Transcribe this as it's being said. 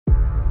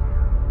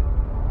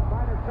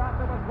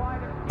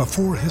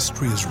Before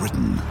history is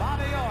written,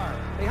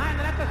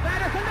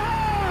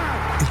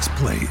 it's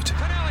played.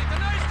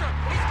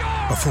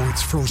 Before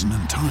it's frozen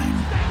in time,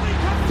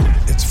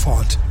 it's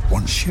fought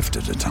one shift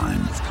at a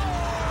time.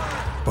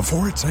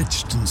 Before it's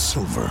etched in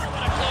silver,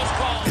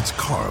 it's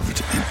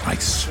carved in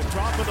ice.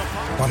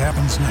 What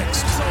happens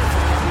next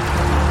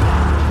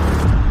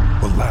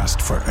will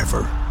last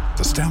forever.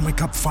 The Stanley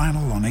Cup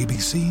Final on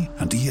ABC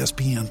and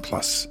ESPN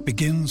Plus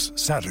begins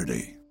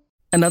Saturday.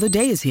 Another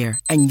day is here,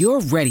 and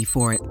you're ready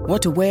for it.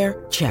 What to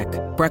wear? Check.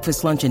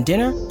 Breakfast, lunch, and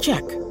dinner?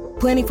 Check.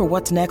 Planning for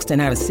what's next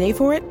and how to save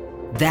for it?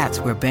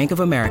 That's where Bank of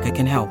America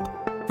can help.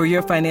 For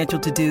your financial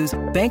to-dos,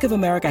 Bank of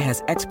America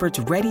has experts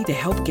ready to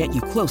help get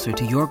you closer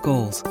to your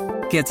goals.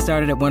 Get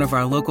started at one of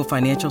our local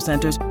financial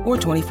centers or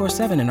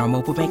 24/7 in our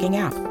mobile banking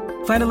app.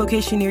 Find a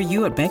location near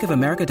you at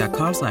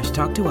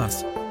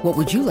bankofamerica.com/talktous. What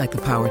would you like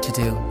the power to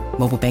do?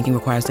 Mobile banking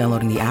requires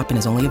downloading the app and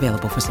is only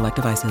available for select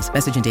devices.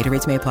 Message and data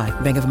rates may apply.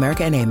 Bank of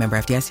America N.A., member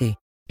FDIC.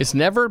 It's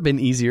never been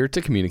easier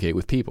to communicate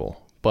with people,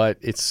 but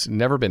it's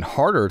never been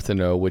harder to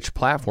know which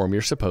platform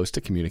you're supposed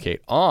to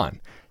communicate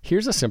on.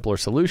 Here's a simpler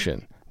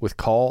solution. With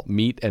call,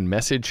 meet, and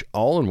message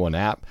all in one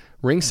app,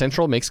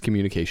 RingCentral makes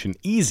communication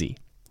easy.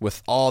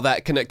 With all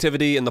that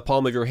connectivity in the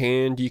palm of your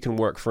hand, you can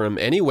work from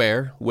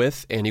anywhere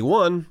with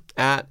anyone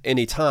at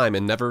any time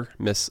and never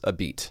miss a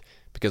beat.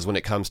 Because when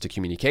it comes to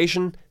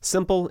communication,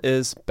 simple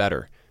is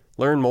better.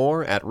 Learn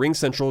more at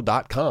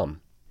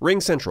ringcentral.com.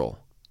 RingCentral.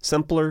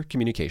 Simpler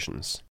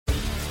communications.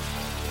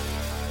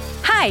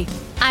 Hi,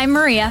 I'm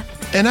Maria.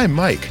 And I'm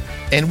Mike.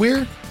 And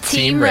we're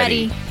Team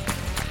Ready.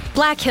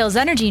 Black Hills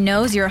Energy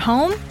knows your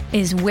home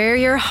is where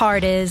your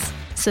heart is,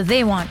 so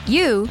they want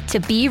you to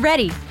be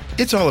ready.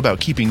 It's all about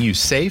keeping you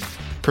safe,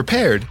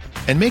 prepared,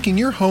 and making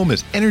your home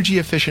as energy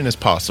efficient as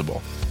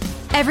possible.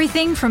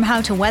 Everything from how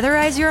to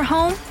weatherize your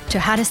home to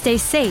how to stay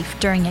safe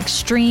during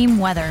extreme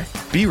weather.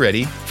 Be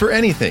ready for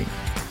anything.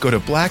 Go to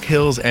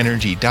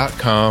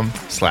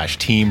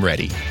blackhillsenergy.com/team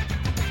ready.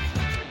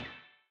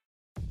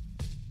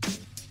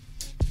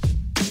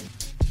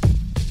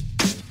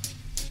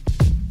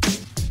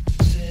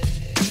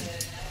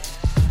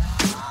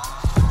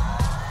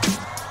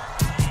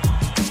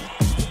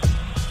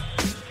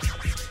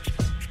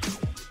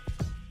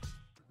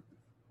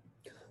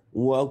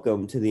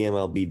 Welcome to the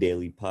MLB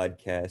Daily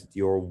Podcast,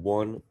 your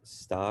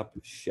one-stop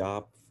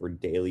shop for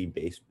daily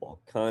baseball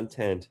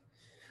content.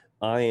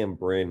 I am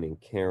Brandon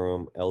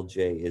Karam.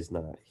 LJ is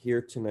not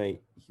here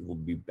tonight. He will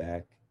be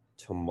back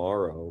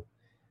tomorrow.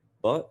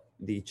 But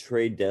the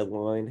trade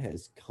deadline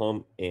has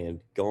come and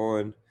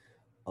gone.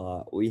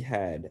 We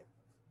had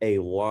a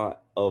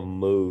lot of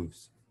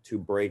moves to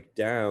break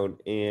down,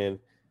 and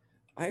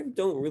I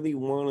don't really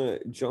want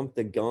to jump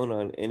the gun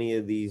on any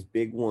of these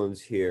big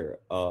ones here,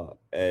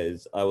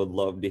 as I would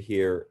love to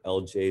hear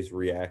LJ's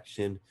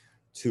reaction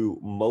to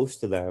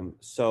most of them.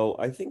 So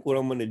I think what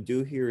I'm going to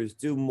do here is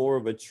do more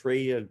of a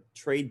trade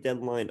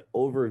deadline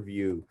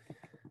overview,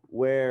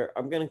 where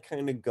I'm going to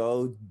kind of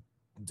go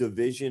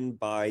division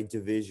by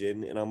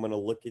division, and I'm going to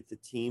look at the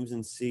teams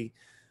and see,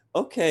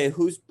 okay,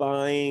 who's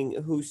buying,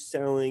 who's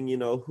selling,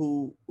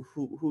 who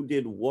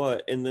did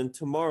what, and then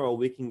tomorrow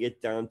we can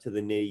get down to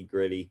the nitty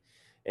gritty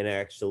and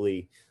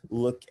actually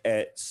look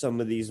at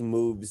some of these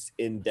moves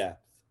in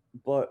depth.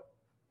 But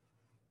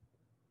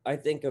I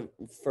think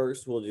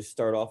first we'll just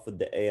start off with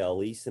the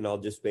AL East, and I'll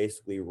just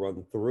basically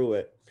run through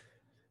it.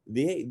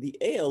 The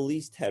AL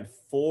East had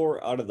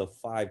 4 out of the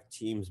 5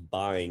 teams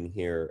buying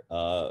here.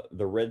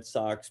 The Red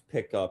Sox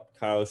pick up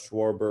Kyle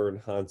Schwarber and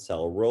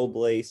Hansel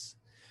Robles.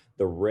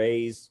 The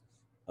Rays,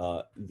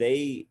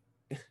 they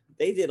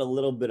did a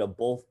little bit of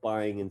both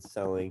buying and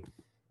selling,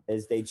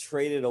 as they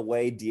traded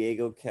away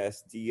Diego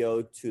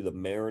Castillo to the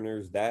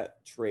Mariners.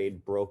 That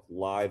trade broke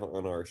live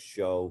on our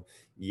show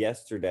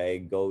yesterday.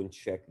 Go and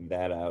check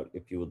that out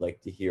if you would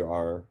like to hear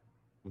our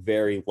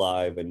very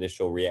live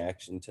initial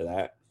reaction to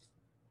that.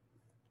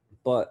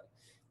 But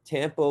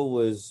Tampa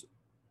was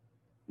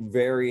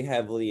very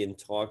heavily in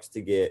talks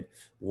to get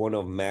one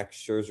of Max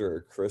Scherzer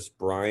or Chris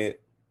Bryant.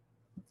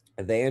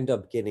 They end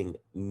up getting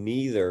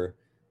neither.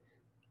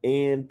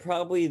 And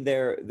probably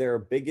their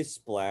biggest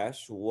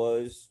splash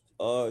was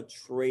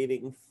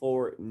trading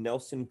for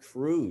Nelson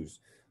Cruz,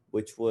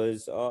 which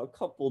was a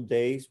couple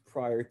days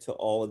prior to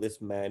all of this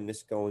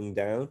madness going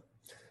down.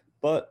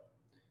 But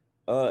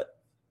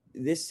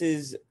this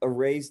is a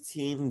Rays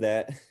team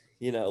that,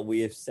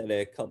 we have said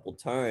it a couple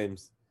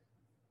times,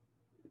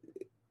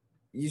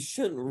 you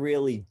shouldn't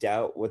really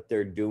doubt what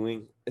they're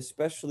doing,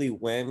 especially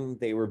when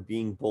they were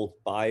being both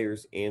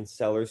buyers and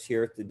sellers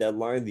here at the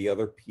deadline. The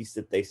other piece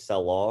that they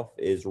sell off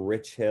is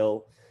Rich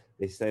Hill.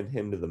 They send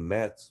him to the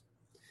Mets.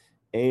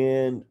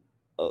 And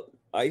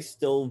I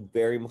still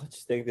very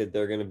much think that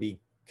they're going to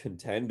be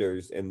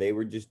contenders, and they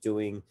were just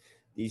doing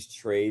these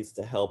trades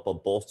to help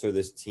bolster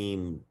this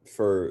team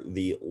for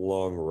the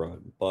long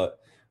run. But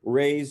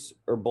Rays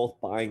are both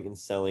buying and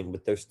selling,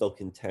 but they're still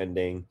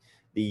contending.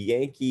 The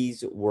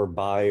Yankees were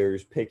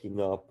buyers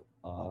picking up.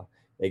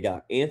 They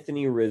got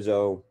Anthony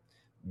Rizzo,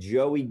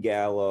 Joey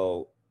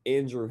Gallo,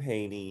 Andrew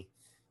Heaney,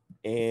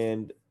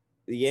 and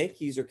the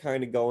Yankees are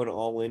kind of going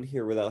all in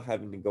here without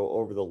having to go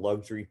over the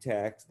luxury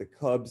tax. The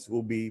Cubs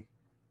will be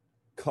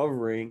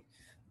covering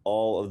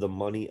all of the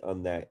money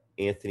on that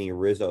Anthony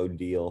Rizzo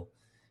deal.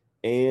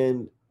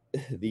 And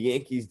the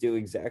Yankees do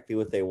exactly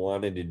what they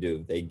wanted to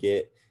do. They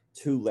get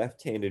 2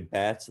 left-handed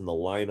bats in the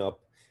lineup.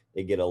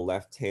 They get a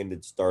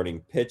left-handed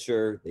starting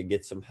pitcher. They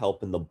get some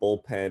help in the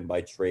bullpen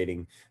by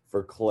trading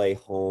for Clay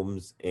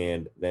Holmes,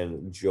 and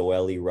then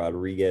Joely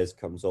Rodriguez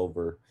comes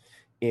over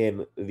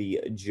in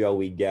the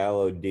Joey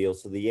Gallo deal.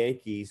 So the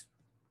Yankees,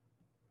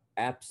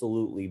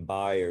 absolutely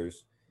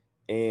buyers.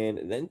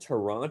 And then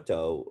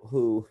Toronto,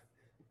 who,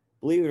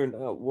 believe it or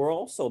not, were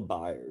also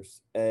buyers,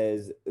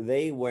 as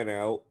they went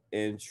out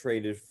and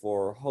traded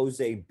for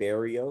Jose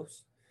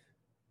Berrios,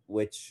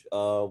 which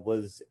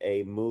was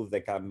a move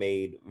that got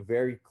made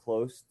very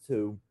close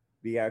to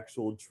the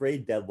actual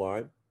trade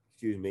deadline.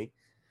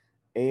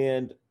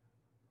 And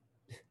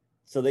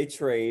so they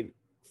trade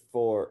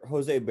for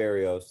Jose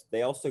Berrios.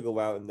 They also go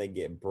out and they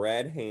get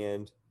Brad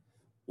Hand,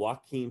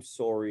 Joakim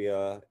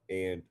Soria,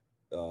 and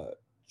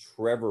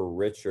Trevor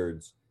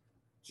Richards,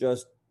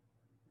 just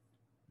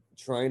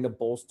trying to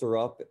bolster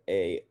up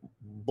a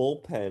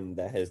bullpen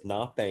that has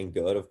not been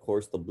good. Of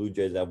course, the Blue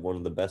Jays have one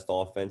of the best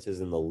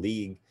offenses in the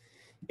league,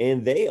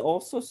 and they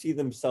also see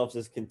themselves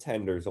as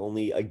contenders,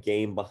 only a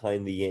game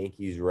behind the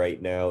Yankees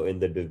right now in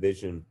the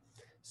division.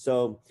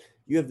 So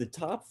you have the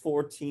top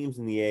 4 teams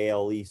in the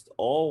AL East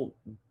all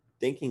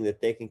thinking that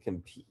they can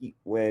compete,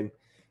 when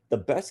the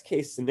best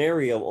case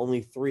scenario,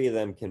 only 3 of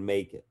them can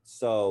make it.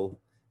 So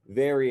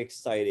very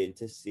excited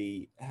to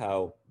see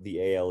how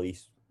the AL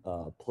East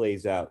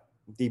plays out.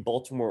 The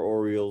Baltimore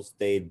Orioles,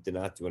 they did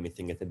not do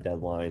anything at the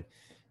deadline.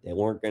 They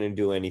weren't going to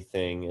do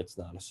anything. It's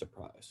not a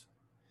surprise.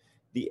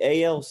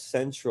 The AL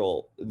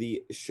Central,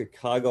 the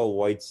Chicago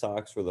White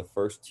Sox were the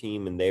first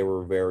team, and they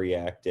were very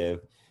active.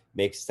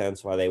 Makes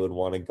sense why they would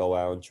want to go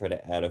out and try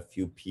to add a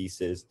few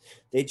pieces.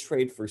 They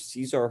trade for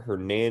Cesar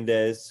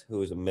Hernandez,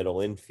 who is a middle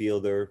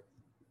infielder.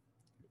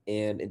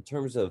 And in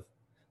terms of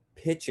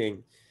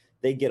pitching,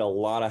 they get a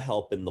lot of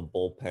help in the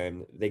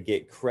bullpen. They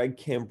get Craig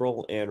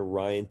Kimbrell and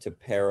Ryan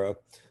Tepera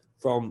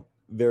from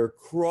their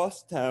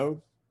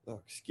crosstown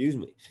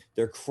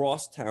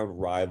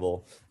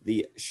rival,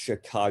 the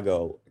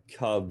Chicago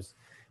Cubs.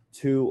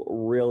 2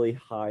 really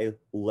high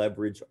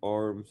leverage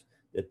arms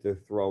that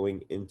they're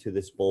throwing into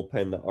this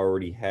bullpen that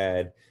already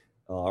had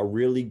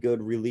really good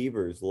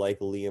relievers like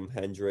Liam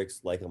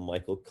Hendriks, like a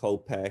Michael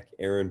Kopech.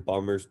 Aaron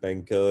Bummer's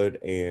been good,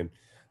 and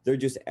they're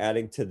just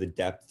adding to the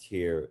depth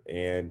here.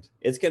 And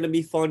it's going to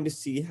be fun to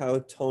see how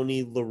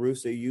Tony La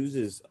Russa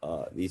uses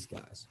these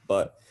guys,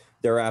 but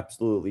they're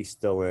absolutely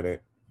still in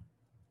it.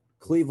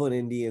 Cleveland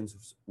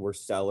Indians were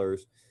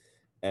sellers,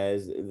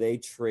 as they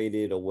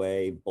traded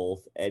away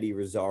both Eddie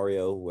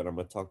Rosario, when I'm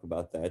going to talk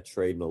about that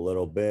trade in a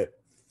little bit,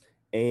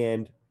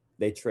 and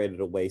they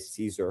traded away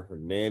Cesar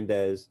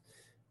Hernandez.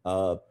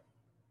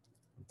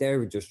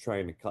 They're just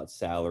trying to cut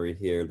salary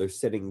here. They're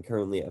sitting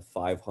currently at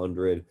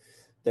 500.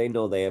 They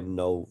know they have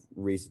no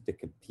reason to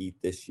compete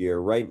this year.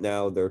 Right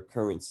now, their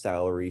current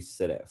salaries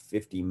sit at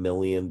 $50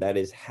 million. That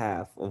is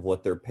half of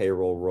what their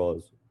payroll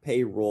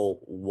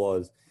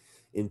was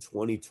in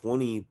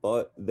 2020.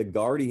 But the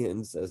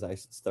Guardians, as I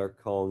start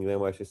calling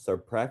them, I should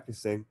start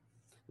practicing.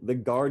 The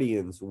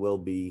Guardians will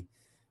be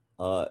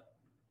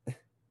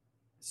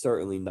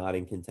certainly not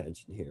in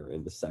contention here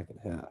in the second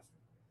half.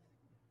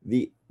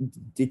 The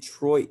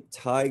Detroit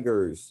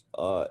Tigers,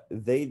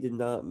 they did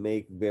not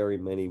make very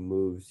many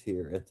moves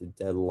here at the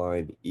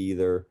deadline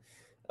either,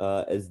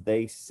 as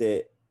they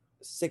sit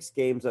 6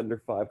 games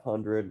under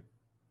 500.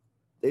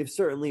 They've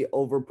certainly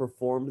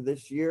overperformed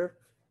this year,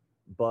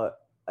 but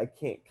I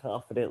can't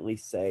confidently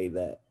say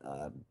that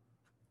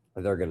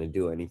they're going to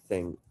do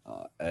anything,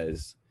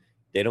 as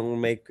they don't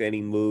make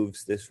any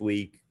moves this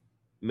week.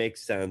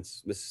 Makes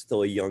sense. This is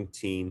still a young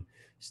team,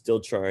 still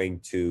trying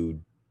to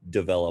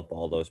develop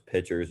all those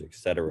pitchers, et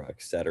cetera,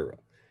 et cetera.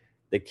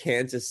 The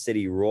Kansas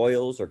City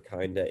Royals are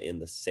kind of in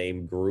the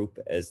same group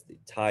as the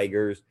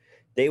Tigers.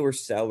 They were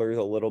sellers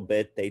a little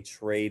bit. They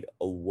trade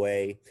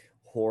away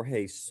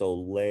Jorge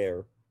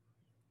Soler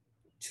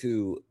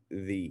to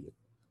the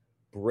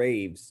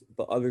Braves,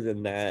 but other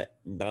than that,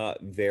 not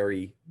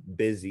very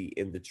busy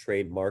in the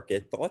trade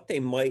market. Thought they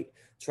might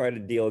try to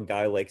deal a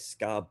guy like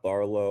Scott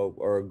Barlow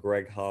or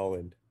Greg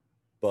Holland,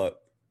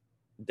 but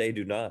they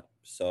do not.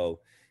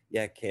 So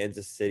yeah,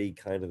 Kansas City,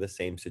 kind of the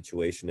same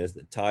situation as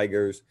the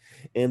Tigers.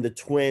 And the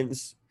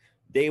Twins,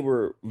 they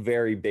were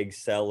very big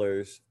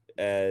sellers,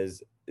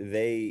 as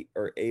they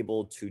are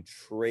able to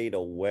trade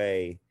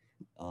away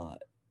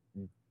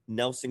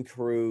Nelson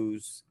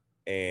Cruz,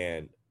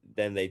 and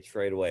then they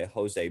trade away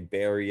Jose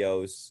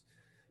Berrios.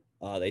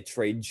 They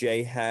trade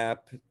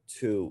J-Happ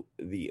to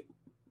the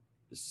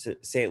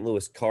St.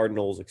 Louis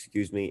Cardinals,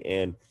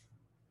 and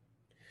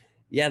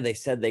yeah, they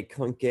said they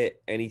couldn't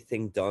get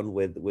anything done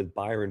with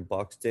Byron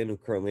Buxton, who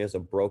currently has a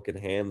broken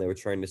hand. They were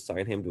trying to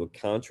sign him to a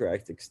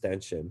contract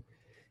extension,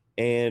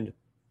 and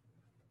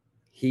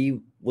he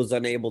was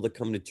unable to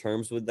come to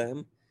terms with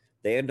them.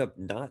 They end up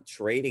not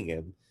trading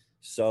him.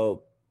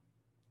 So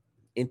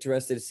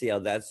Interested to see how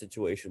that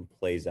situation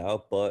plays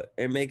out, but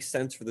it makes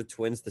sense for the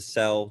Twins to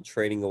sell,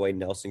 trading away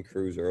Nelson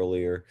Cruz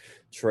earlier,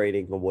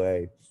 trading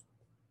away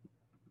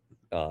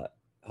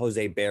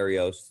Jose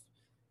Barrios.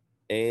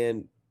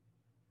 And,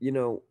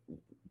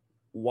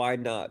 why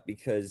not?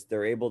 Because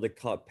they're able to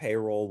cut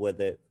payroll with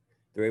it.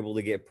 They're able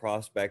to get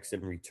prospects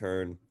in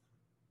return.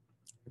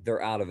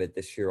 They're out of it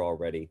this year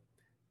already.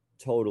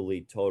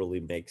 Totally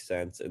makes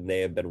sense. And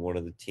they have been one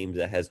of the teams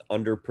that has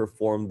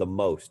underperformed the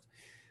most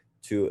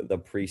to the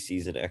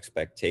preseason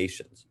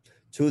expectations.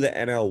 To the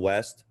NL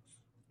West,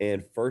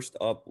 and first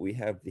up, we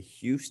have the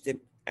Houston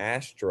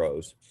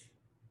Astros.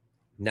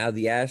 Now,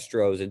 the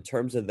Astros, in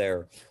terms of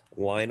their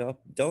lineup,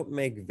 don't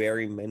make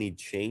very many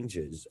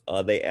changes.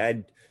 They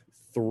add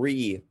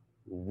 3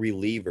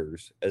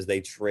 relievers as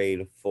they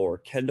trade for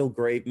Kendall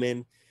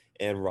Graveman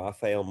and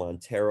Rafael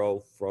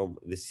Montero from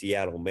the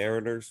Seattle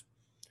Mariners.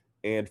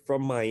 And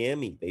from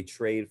Miami, they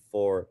trade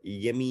for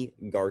Yimi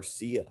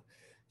Garcia.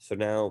 So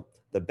now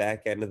the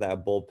back end of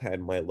that bullpen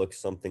might look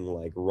something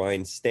like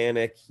Ryan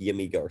Stanek,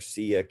 Yimi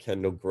Garcia,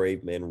 Kendall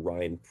Graveman,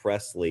 Ryan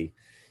Presley.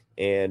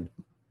 And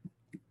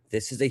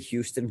this is a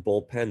Houston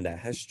bullpen that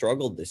has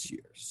struggled this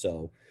year.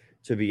 So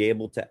to be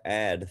able to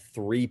add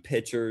 3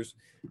 pitchers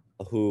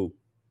who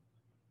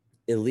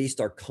at least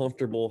are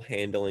comfortable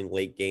handling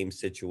late game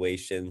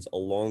situations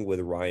along with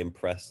Ryan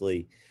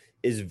Presley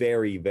is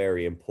very,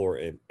 very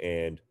important.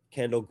 And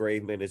Kendall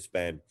Graveman has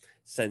been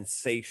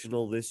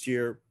sensational this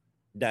year.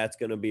 That's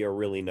going to be a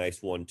really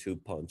nice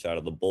 1-2 punch out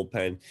of the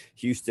bullpen.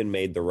 Houston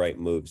made the right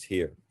moves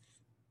here.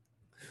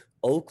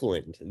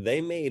 Oakland,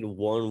 they made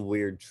one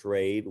weird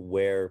trade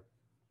where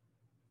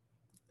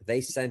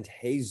they sent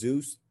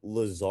Jesus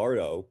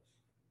Luzardo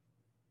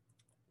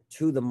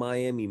to the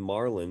Miami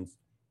Marlins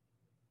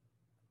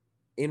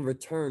in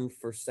return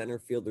for center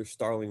fielder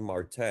Starling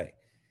Marte.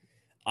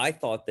 I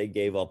thought they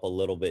gave up a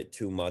little bit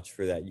too much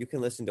for that. You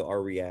can listen to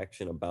our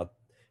reaction about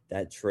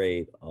that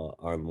trade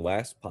on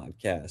last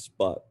podcast,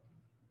 but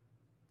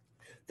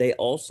they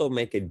also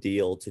make a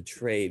deal to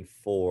trade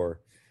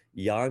for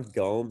Yan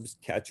Gomes,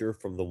 catcher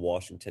from the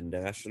Washington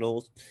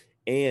Nationals,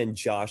 and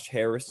Josh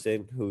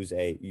Harrison, who's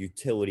a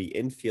utility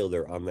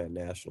infielder on that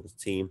Nationals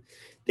team.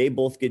 They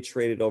both get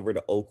traded over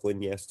to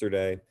Oakland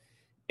yesterday.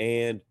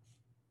 And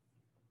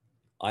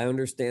I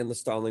understand the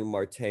Starling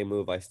Marte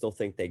move. I still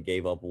think they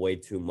gave up way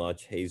too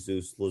much.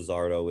 Jesus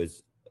Luzardo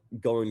is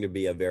going to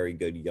be a very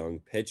good young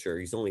pitcher.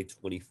 He's only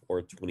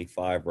 24,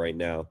 25 right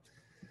now.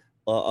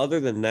 Other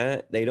than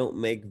that, they don't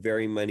make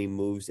very many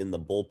moves in the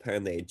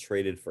bullpen. They had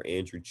traded for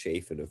Andrew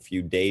Chafin a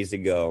few days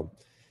ago.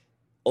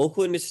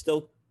 Oakland is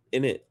still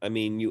in it. I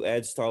mean, you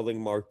add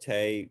Starling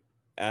Marte,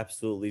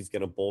 absolutely is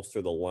going to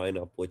bolster the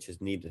lineup, which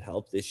has needed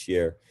help this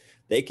year.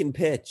 They can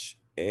pitch.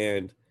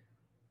 And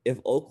if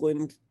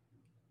Oakland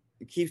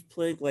keeps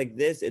playing like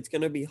this, it's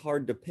going to be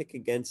hard to pick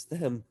against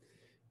them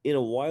in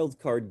a wild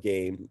card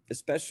game,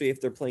 especially if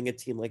they're playing a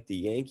team like the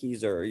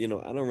Yankees or, I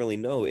don't really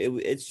know.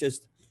 It's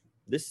just,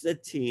 this is a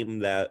team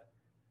that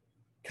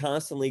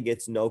constantly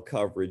gets no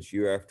coverage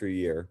year after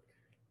year,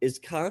 is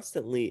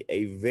constantly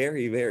a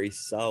very, very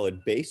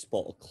solid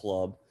baseball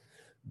club.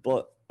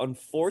 But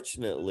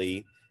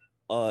unfortunately,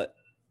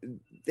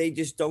 they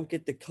just don't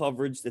get the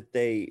coverage that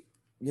they,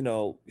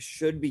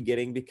 should be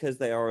getting because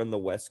they are on the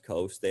West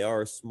Coast. They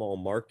are a small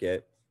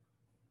market.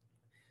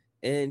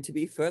 And to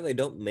be fair, they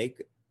don't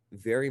make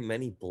very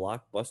many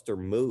blockbuster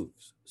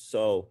moves.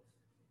 So,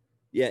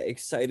 yeah,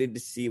 excited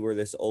to see where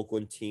this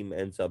Oakland team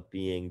ends up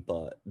being,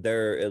 but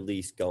they're at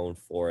least going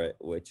for it,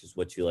 which is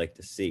what you like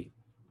to see.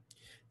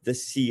 The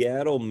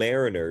Seattle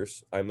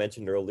Mariners, I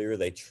mentioned earlier,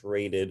 they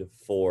traded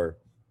for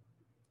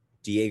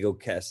Diego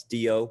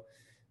Castillo.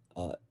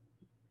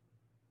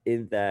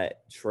 In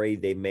that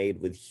trade they made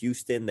with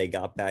Houston, they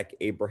got back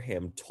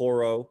Abraham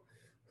Toro,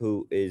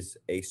 who is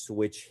a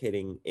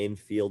switch-hitting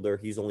infielder.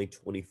 He's only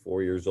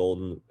 24 years old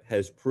and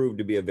has proved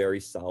to be a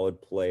very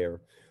solid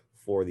player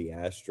for the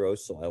Astros,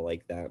 so I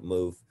like that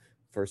move.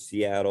 For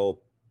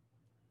Seattle,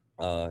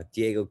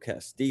 Diego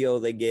Castillo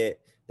they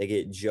get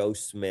Joe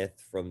Smith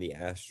from the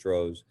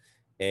Astros,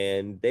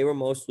 and they were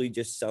mostly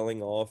just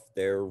selling off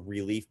their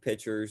relief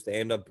pitchers. They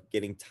end up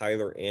getting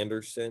Tyler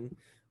Anderson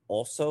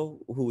also,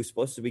 who was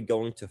supposed to be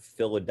going to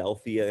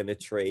Philadelphia in a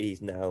trade.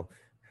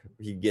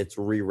 He gets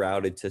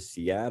rerouted to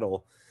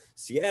Seattle.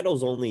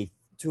 Seattle's only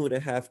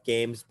 2.5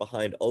 games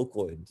behind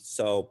Oakland,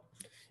 so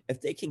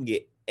if they can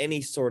get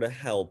any sort of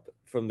help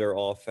from their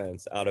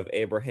offense out of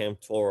Abraham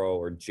Toro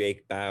or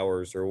Jake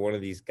Bowers or one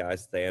of these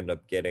guys they end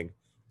up getting,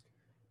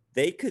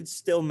 they could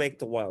still make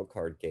the wild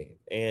card game.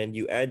 And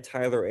you add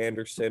Tyler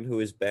Anderson, who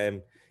has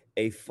been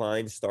a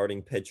fine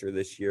starting pitcher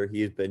this year.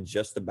 He has been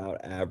just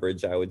about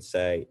average, I would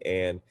say,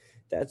 and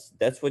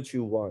that's what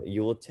you want.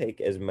 You will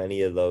take as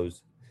many of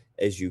those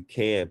as you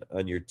can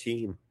on your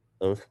team,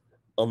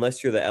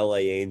 unless you're the LA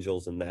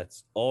Angels and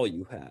that's all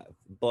you have.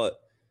 But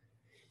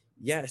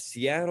yeah,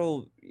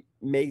 Seattle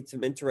made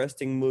some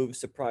interesting moves.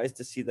 Surprised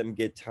to see them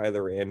get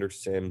Tyler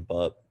Anderson,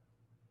 but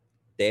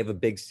They have a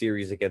big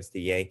series against the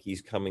Yankees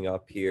coming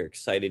up here.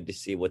 Excited to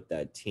see what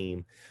that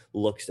team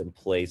looks and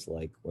plays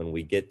like when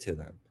we get to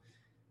them.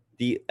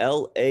 The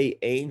LA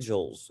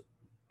Angels,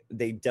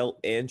 they dealt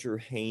Andrew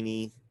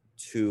Heaney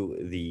to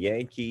the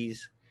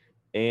Yankees,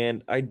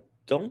 and I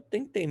don't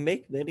think they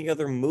make many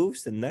other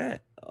moves than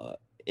that.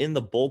 In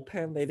the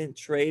bullpen, they didn't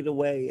trade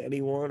away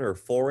anyone or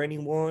for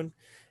anyone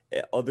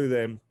other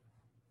than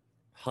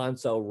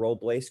Hansel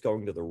Robles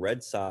going to the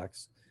Red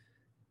Sox.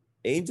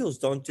 Angels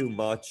don't do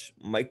much.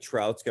 Mike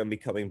Trout's going to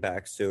be coming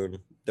back soon.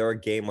 They're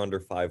a game under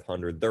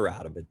 500. They're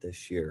out of it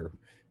this year.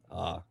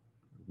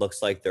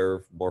 Looks like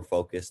they're more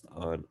focused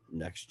on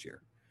next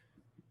year.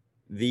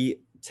 The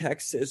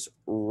Texas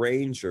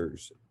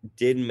Rangers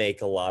did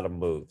make a lot of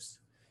moves.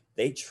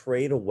 They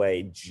trade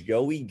away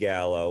Joey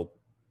Gallo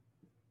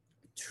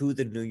to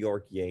the New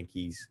York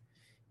Yankees.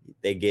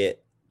 They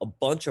get a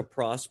bunch of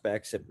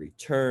prospects in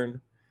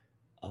return.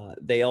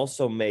 They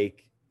also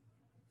make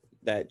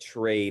that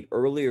trade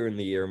earlier in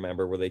the year,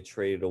 remember, where they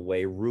traded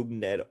away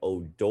Rougned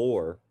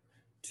Odor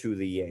to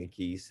the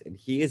Yankees, and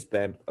he has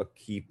been a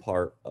key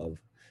part of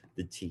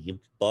the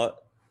team.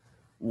 But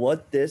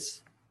what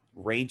this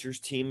Rangers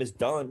team has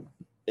done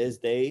is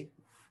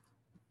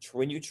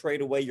when you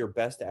trade away your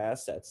best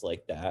assets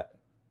like that,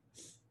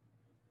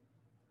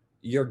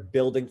 you're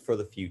building for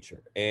the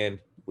future. And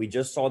we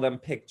just saw them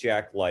pick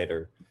Jack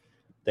Leiter.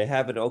 They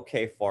have an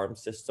okay farm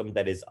system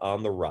that is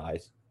on the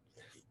rise.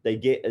 They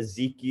get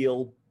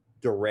Ezekiel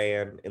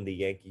Duran in the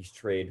Yankees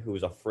trade, who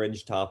is a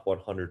fringe top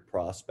 100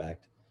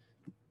 prospect.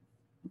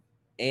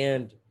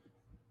 And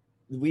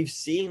we've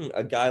seen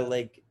a guy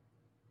like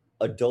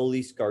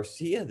Adolis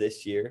Garcia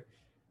this year.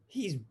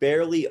 He's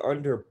barely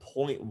under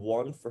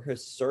 0.1 for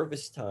his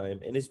service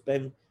time and has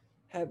been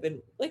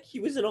having, like,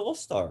 he was an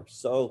all-star.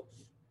 So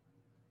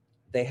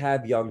they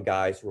have young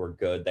guys who are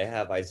good. They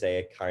have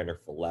Isaiah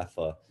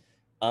Kiner-Falefa.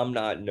 I'm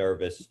not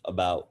nervous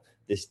about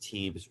this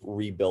team's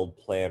rebuild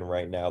plan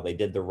right now. They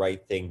did the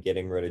right thing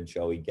getting rid of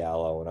Joey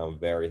Gallo, and I'm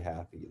very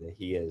happy that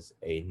he is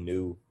a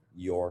New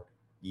York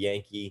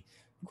Yankee.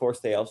 Of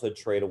course, they also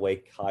trade away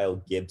Kyle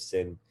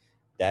Gibson.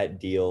 That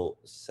deal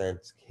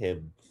sent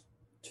him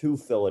to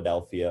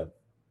Philadelphia,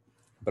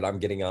 but I'm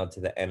getting on to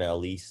the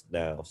NL East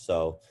now.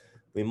 So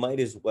we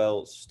might as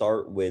well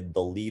start with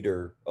the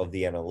leader of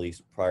the NL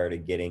East prior to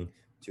getting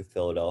to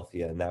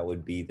Philadelphia, and that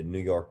would be the New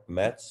York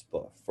Mets.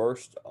 But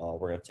first,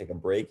 we're going to take a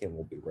break, and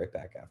we'll be right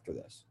back after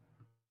this.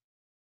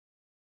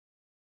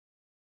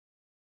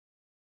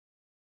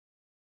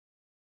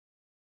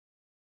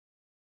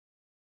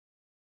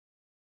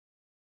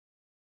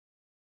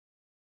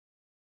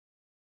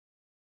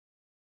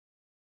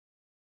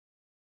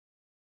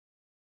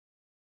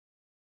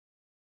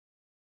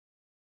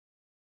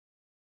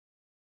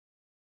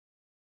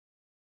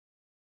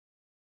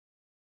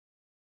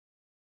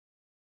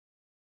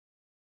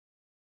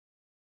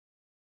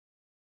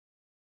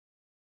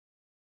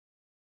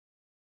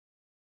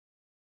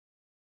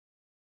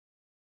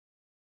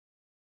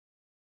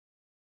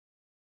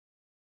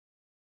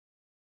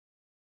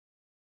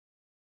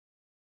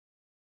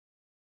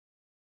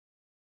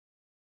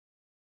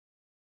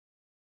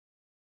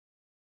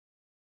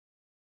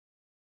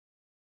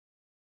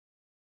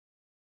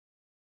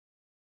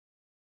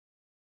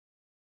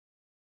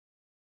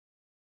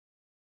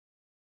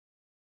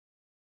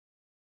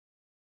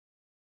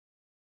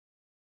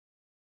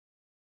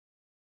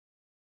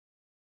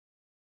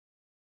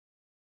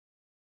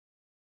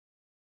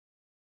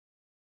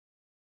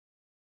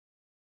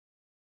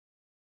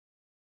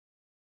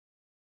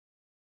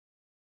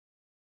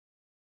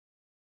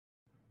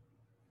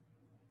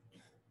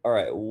 All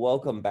right,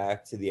 welcome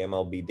back to the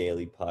MLB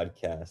Daily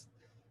Podcast.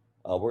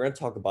 We're going to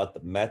talk about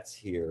the Mets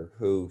here,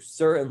 who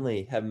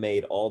certainly have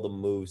made all the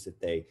moves that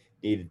they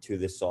needed to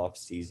this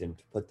offseason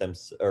to put them,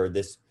 or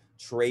this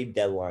trade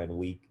deadline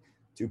week,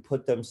 to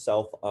put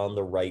themselves on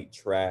the right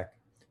track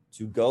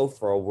to go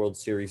for a World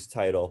Series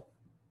title.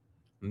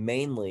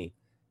 Mainly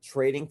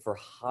trading for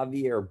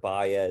Javier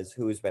Baez,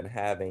 who has been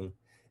having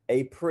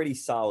a pretty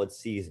solid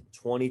season.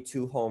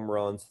 22 home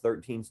runs,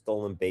 13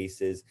 stolen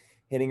bases,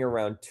 hitting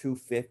around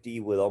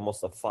 250 with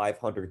almost a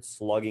 500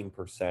 slugging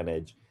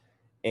percentage.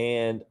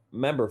 And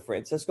remember,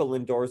 Francisco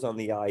Lindor's on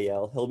the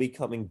IL. He'll be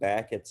coming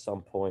back at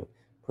some point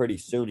pretty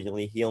soon.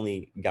 He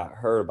only got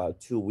hurt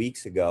about 2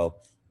 weeks ago.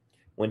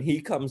 When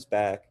he comes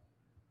back,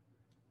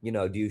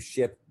 do you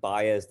shift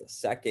Baez the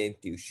second?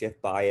 Do you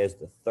shift Baez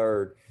the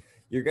third?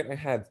 You're going to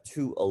have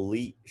two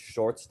elite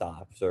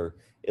shortstops, or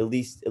at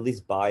least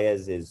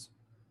Baez is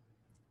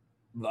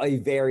a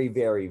very,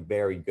 very,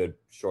 very good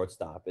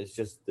shortstop. It's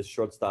just the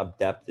shortstop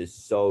depth is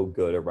so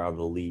good around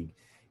the league.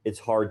 It's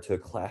hard to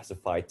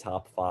classify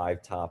top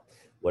 5, top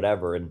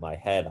whatever in my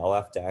head. I'll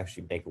have to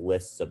actually make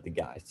lists of the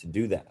guys to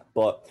do that.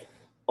 But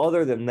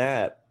other than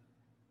that,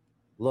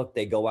 look,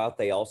 they go out.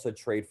 They also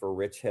trade for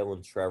Rich Hill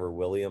and Trevor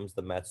Williams.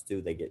 The Mets do.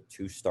 They get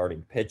 2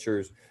 starting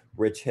pitchers.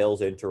 Rich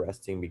Hill's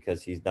interesting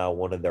because he's now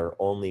one of their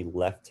only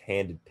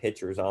left-handed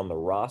pitchers on the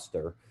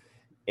roster.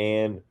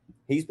 And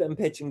he's been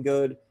pitching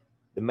good.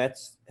 The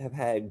Mets have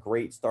had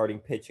great starting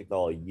pitching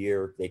all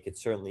year. They could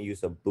certainly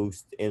use a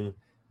boost in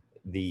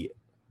the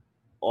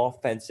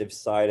offensive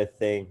side of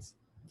things.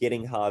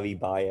 Getting Javi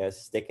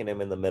Baez, sticking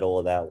him in the middle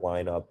of that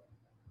lineup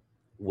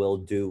will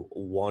do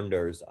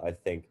wonders, I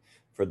think,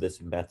 for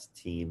this Mets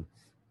team.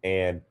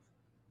 And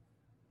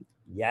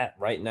yeah,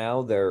 right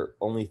now they're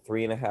only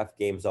 3.5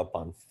 games up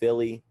on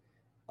Philly.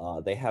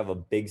 They have a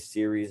big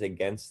series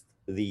against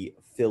the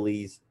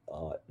Phillies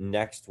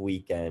next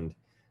weekend.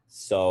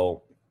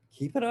 So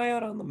keep an eye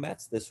out on the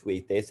Mets this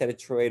week. They said to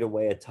trade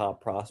away a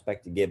top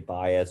prospect to get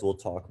Baez. We'll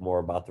talk more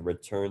about the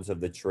returns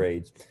of the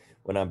trades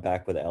when I'm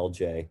back with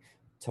LJ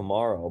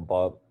tomorrow.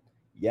 But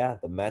yeah,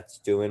 the Mets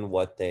doing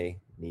what they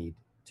need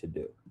to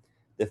do.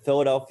 The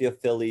Philadelphia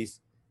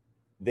Phillies,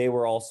 they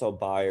were also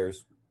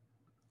buyers.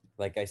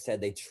 Like I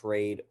said, they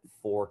trade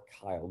for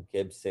Kyle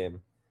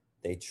Gibson.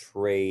 They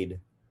trade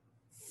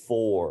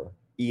for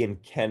Ian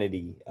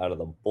Kennedy out of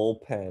the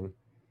bullpen.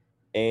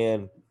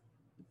 And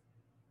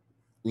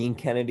Ian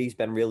Kennedy's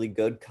been really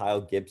good.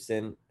 Kyle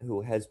Gibson,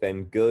 who has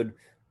been good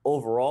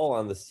overall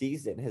on the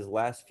season, his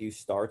last few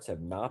starts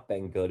have not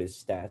been good.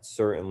 His stats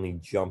certainly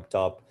jumped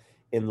up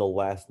in the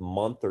last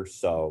month or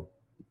so.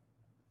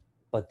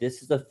 But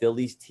this is a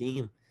Phillies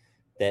team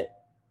that,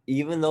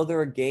 even though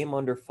they're a game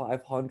under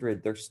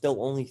 500, they're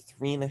still only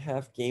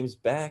 3.5 games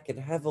back and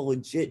have a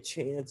legit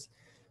chance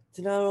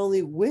to not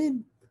only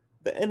win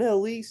the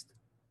NL East,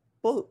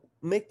 but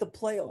make the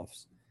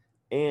playoffs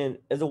and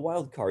as a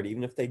wild card,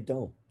 even if they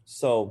don't.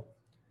 So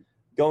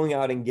going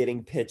out and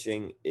getting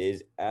pitching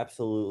is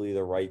absolutely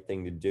the right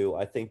thing to do.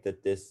 I think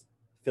that this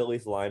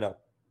Phillies lineup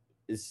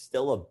is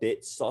still a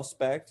bit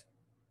suspect.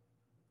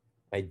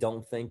 I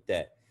don't think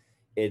that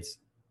it's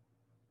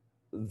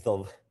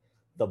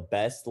the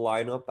best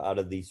lineup out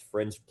of these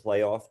fringe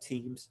playoff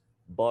teams,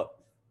 but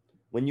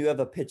when you have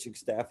a pitching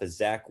staff of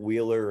Zach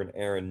Wheeler and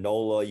Aaron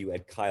Nola, you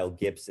add Kyle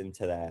Gibson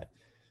to that.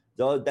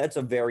 That's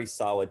a very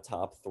solid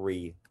top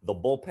three. The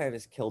bullpen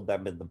has killed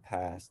them in the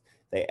past.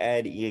 They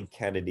add Ian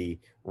Kennedy.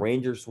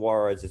 Ranger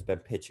Suarez has been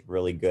pitching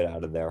really good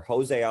out of there.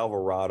 Jose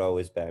Alvarado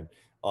has been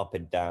up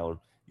and down.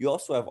 You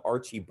also have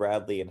Archie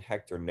Bradley and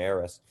Hector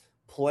Neris.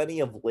 Plenty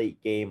of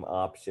late game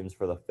options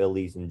for the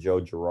Phillies and Joe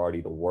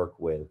Girardi to work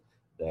with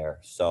there.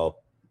 So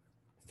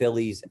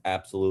Phillies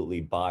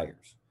absolutely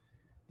buyers.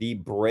 The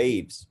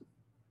Braves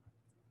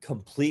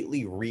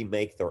completely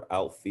remake their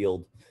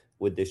outfield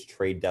with this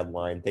trade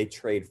deadline. They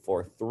trade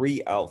for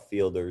 3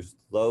 outfielders,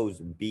 those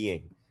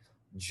being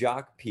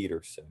Jock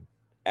Peterson,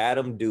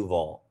 Adam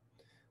Duvall.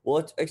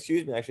 Well,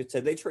 excuse me, I should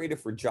say they traded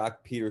for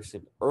Jock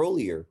Peterson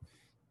earlier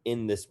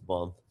in this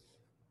month.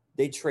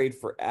 They trade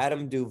for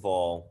Adam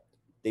Duvall.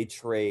 They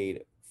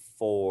trade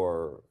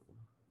for,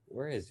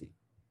 where is he?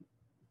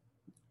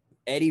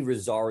 Eddie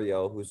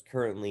Rosario, who's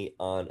currently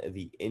on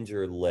the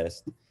injured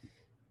list.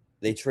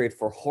 They trade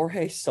for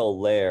Jorge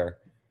Soler,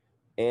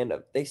 and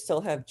they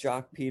still have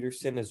Jock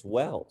Peterson as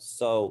well.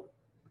 So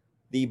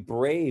the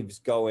Braves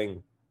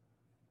going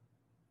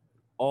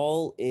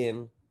all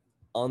in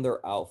on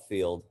their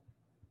outfield.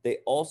 They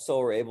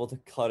also are able to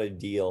cut a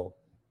deal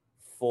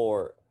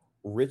for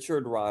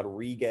Richard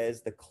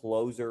Rodriguez, the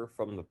closer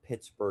from the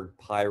Pittsburgh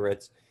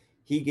Pirates.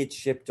 He gets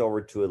shipped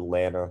over to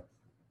Atlanta.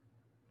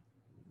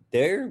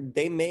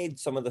 They made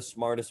some of the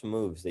smartest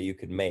moves that you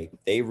could make.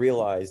 They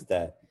realized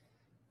that,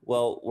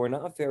 well, we're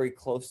not very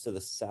close to the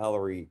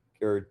salary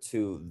or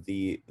to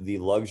the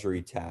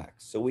luxury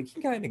tax. So we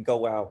can kind of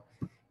go out,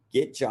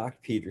 get Jock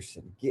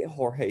Peterson, get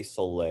Jorge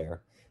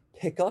Soler,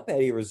 pick up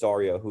Eddie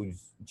Rosario,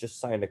 who's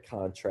just signed a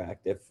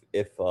contract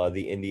if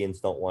the Indians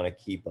don't want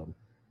to keep him.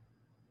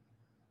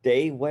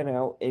 They went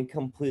out and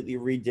completely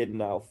redid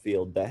an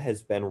outfield that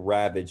has been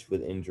ravaged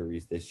with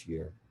injuries this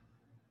year.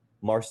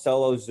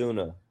 Marcell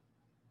Ozuna,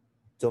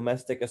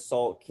 domestic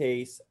assault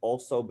case,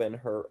 also been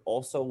hurt,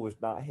 also was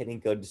not hitting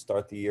good to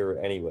start the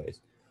year anyways.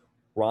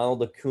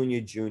 Ronald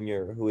Acuna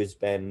Jr., who has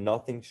been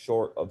nothing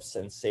short of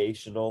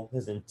sensational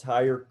his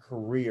entire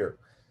career,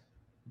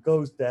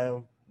 goes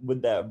down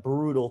with that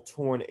brutal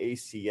torn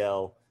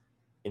ACL,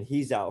 and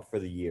he's out for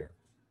the year.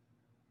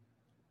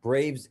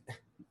 Braves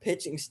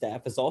pitching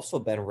staff has also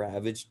been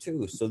ravaged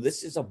too. So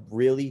this is a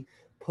really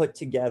put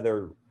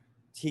together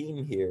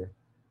team here.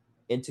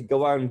 And to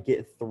go out and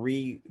get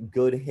 3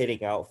 good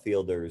hitting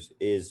outfielders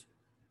is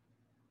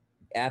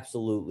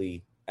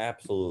absolutely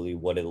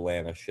what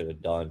Atlanta should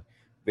have done.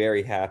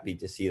 Very happy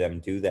to see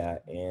them do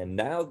that. And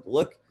now,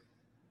 look,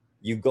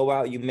 you go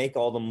out, you make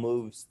all the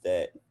moves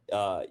that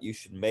you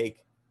should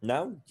make.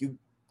 Now you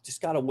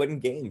just got to win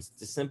games.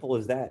 It's as simple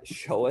as that.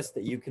 Show us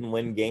that you can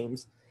win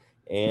games,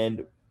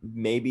 and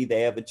maybe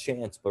they have a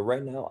chance. But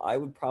right now, I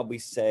would probably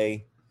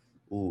say,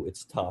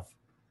 it's tough.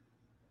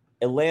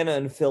 Atlanta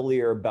and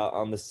Philly are about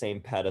on the same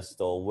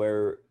pedestal,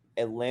 where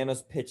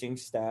Atlanta's pitching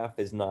staff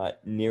is not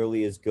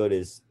nearly as good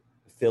as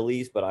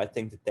Phillies, but I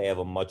think that they have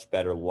a much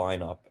better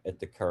lineup at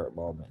the current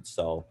moment.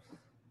 So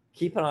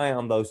keep an eye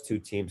on those two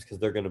teams because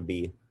they're going to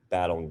be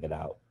battling it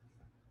out.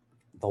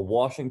 The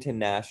Washington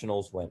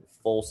Nationals went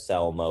full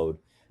sell mode,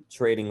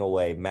 trading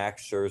away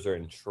Max Scherzer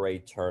and Trey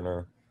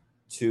Turner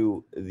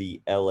to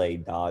the LA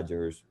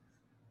Dodgers.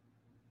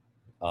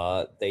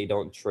 They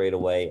don't trade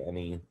away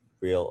any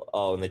real.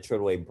 Oh, and they trade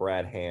away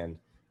Brad Hand.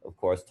 Of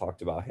course,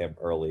 talked about him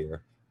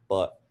earlier.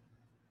 But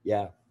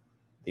yeah,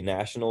 the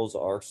Nationals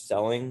are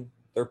selling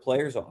their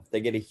players off.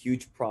 They get a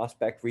huge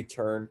prospect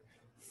return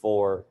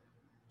for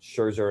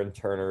Scherzer and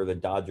Turner, the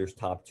Dodgers'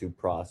 top 2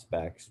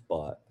 prospects.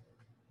 But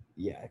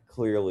yeah,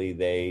 clearly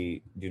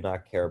they do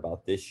not care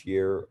about this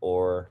year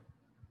or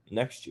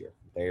next year.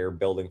 They're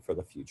building for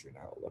the future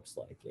now, it looks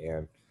like.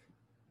 And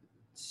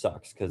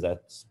sucks because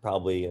that's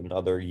probably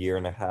another year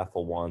and a half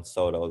of Juan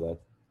Soto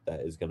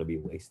that is going to be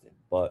wasted.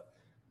 But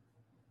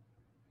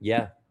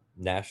yeah,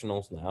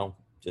 Nationals now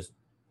just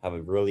have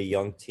a really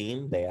young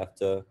team. They have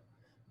to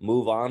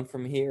move on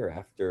from here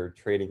after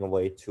trading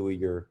away 2 of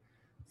your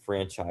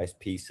franchise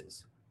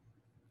pieces.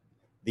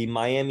 The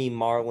Miami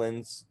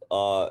Marlins,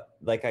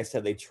 like I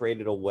said, they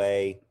traded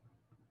away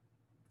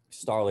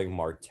Starling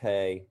Marte.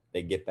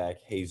 They get back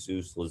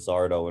Jesus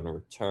Luzardo in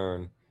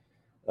return.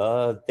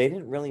 They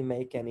didn't really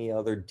make any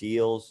other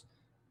deals.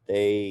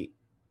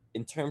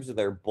 In terms of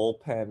their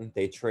bullpen,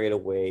 they trade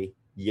away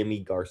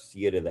Yimi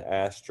Garcia to the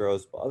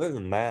Astros. But other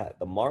than that,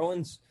 the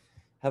Marlins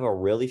have a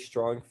really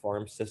strong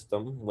farm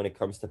system when it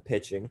comes to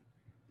pitching.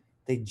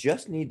 They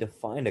just need to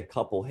find a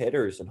couple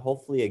hitters, and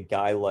hopefully a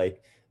guy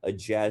like a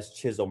Jazz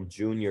Chisholm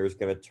Jr. is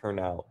going to turn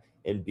out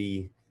and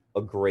be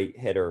a great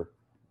hitter,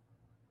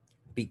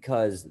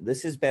 because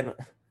this has been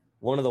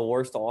one of the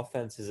worst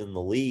offenses in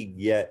the league,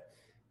 yet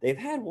they've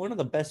had one of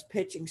the best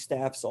pitching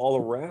staffs all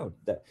around.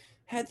 That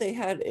had they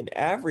had an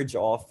average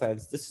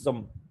offense, this is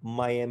a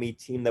Miami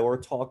team that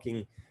we're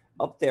talking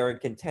up there in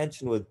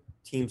contention with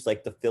teams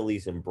like the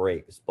Phillies and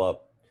Braves.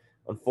 But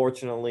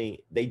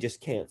unfortunately, they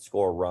just can't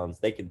score runs.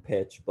 They can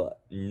pitch,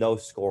 but no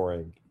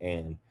scoring.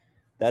 And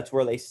that's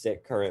where they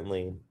sit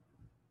currently.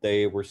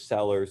 They were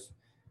sellers.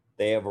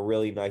 They have a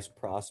really nice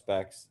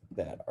prospects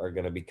that are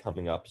going to be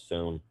coming up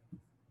soon.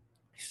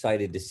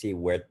 Excited to see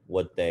what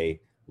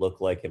they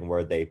look like and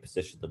where they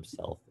position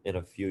themselves in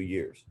a few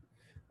years.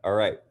 All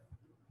right.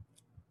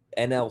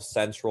 NL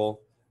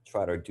Central.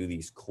 Try to do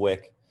these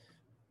quick.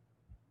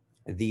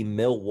 The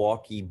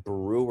Milwaukee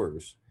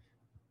Brewers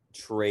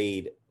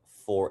trade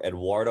for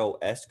Eduardo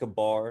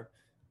Escobar,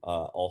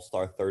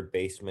 all-star third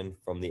baseman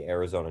from the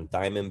Arizona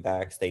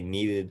Diamondbacks. They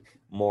needed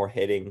more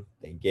hitting.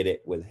 They get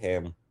it with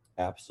him.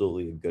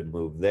 Absolutely a good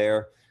move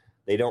there.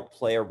 They don't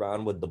play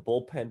around with the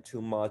bullpen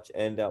too much.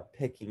 End up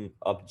picking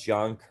up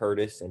John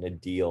Curtis in a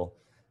deal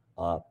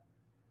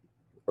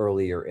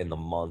earlier in the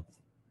month.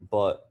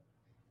 But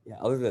yeah,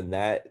 other than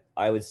that,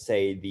 I would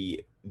say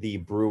the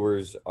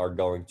Brewers are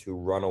going to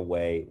run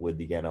away with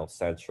the NL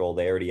Central.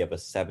 They already have a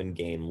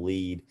 7-game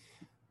lead.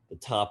 The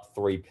top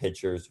 3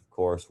 pitchers, of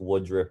course,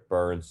 Woodruff,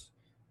 Burns,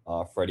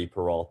 Freddie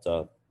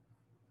Peralta,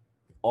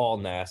 all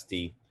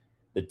nasty.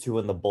 The 2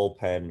 in the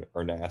bullpen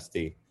are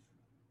nasty.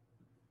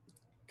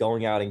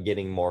 Going out and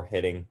getting more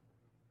hitting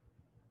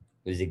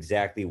is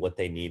exactly what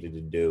they needed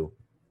to do.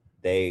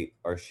 They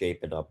are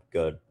shaping up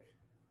good.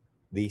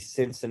 The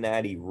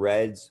Cincinnati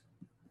Reds,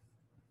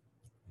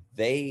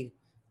 they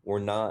were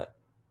not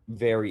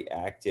very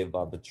active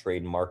on the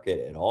trade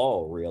market at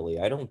all, really.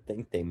 I don't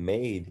think they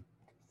made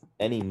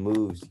any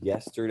moves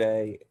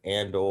yesterday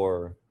and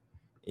or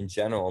in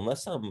general,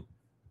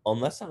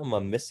 unless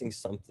I'm missing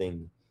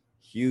something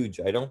huge.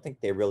 I don't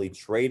think they really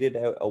traded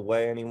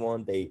away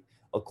anyone. They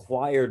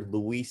acquired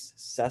Luis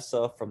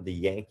Cessa from the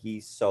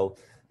Yankees, so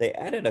they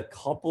added a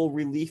couple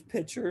relief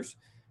pitchers,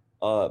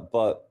 and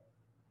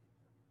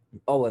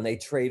they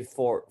trade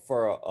for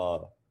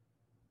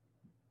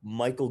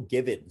Michael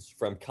Givens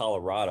from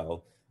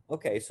Colorado.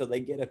 Okay, so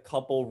they get a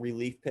couple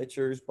relief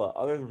pitchers, but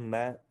other than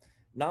that,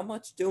 not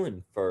much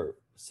doing for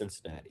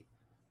Cincinnati.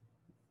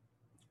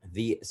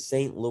 The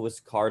St. Louis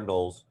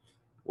Cardinals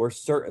were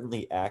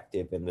certainly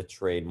active in the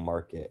trade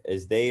market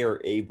as they are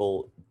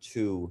able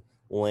to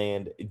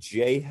land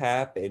J.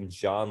 Happ and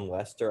John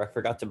Lester. I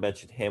forgot to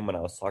mention him when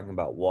I was talking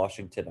about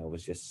Washington. I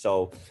was just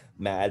so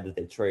mad that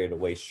they traded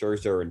away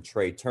Scherzer and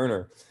Trey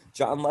Turner.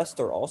 John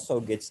Lester also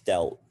gets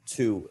dealt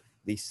to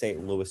the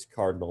St. Louis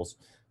Cardinals.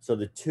 So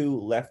the 2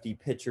 lefty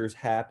pitchers,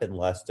 Happ and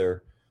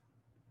Lester,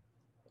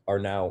 are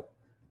now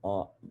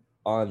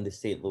on the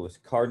St. Louis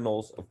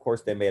Cardinals. Of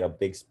course, they made a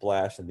big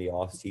splash in the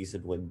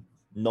offseason with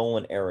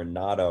Nolan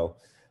Arenado.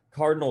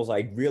 Cardinals,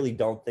 I really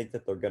don't think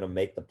that they're going to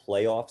make the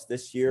playoffs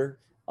this year.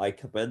 I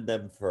commend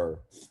them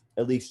for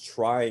at least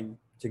trying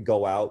to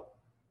go out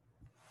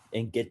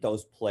and get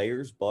those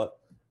players, but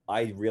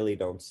I really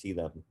don't see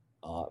them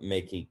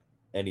making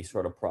any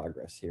sort of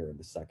progress here in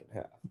the second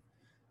half.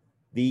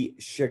 The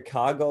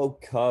Chicago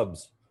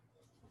Cubs,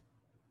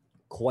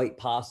 quite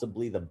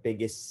possibly the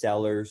biggest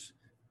sellers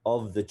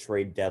of the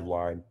trade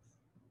deadline.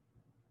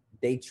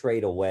 They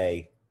trade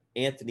away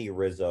Anthony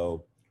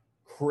Rizzo,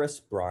 Chris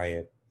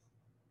Bryant.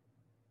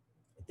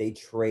 They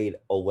trade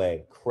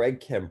away Craig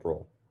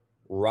Kimbrell,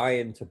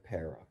 Ryan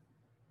Tepera.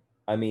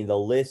 I mean, the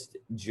list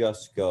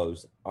just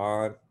goes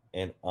on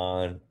and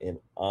on and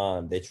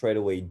on. They trade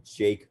away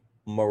Jake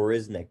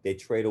Marisnick. They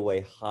trade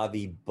away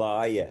Javi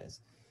Baez.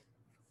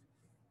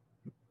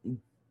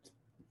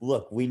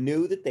 look, we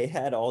knew that they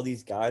had all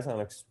these guys on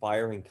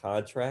expiring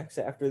contracts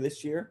after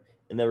this year,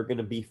 and they were going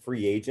to be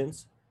free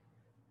agents.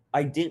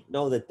 I didn't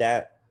know that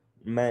that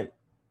meant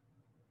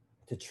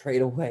to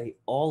trade away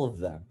all of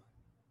them.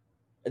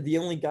 The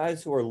only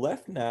guys who are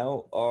left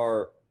now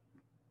are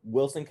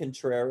Wilson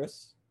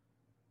Contreras,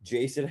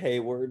 Jason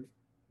Hayward,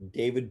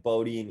 David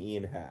Bodie, and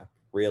Ian Happ.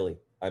 Really.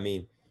 I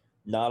mean,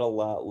 not a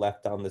lot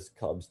left on this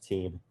Cubs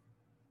team.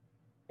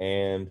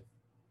 And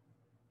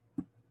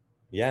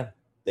yeah,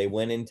 they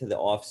went into the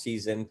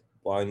offseason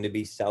wanting to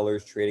be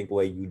sellers, trading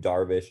away Yu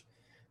Darvish.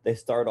 They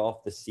start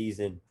off the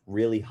season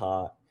really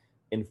hot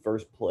in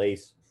first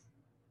place.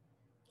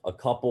 A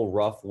couple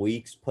rough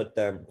weeks put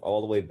them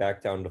all the way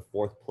back down to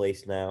fourth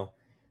place now,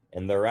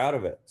 and they're out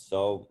of it.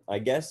 So I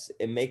guess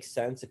it makes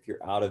sense if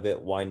you're out of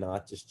it. Why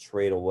not just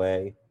trade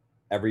away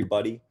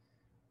everybody?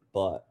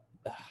 But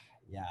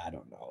yeah, I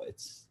don't know.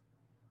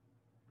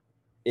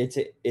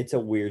 It's a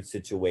weird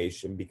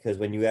situation because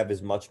when you have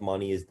as much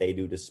money as they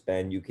do to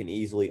spend, you can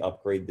easily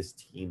upgrade this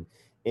team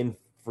in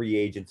free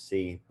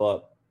agency,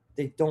 but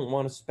they don't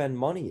want to spend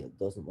money, it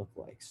doesn't look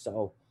like.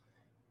 So,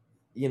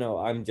 you know,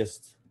 I'm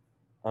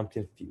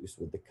confused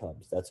with the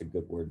Cubs. That's a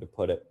good word to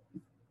put it.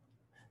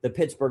 The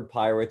Pittsburgh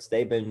Pirates,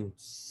 they've been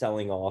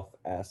selling off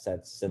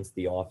assets since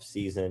the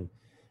offseason.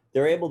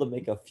 They're able to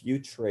make a few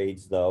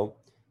trades, though,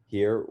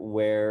 here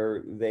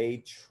where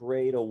they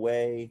trade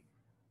away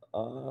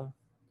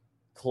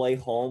Clay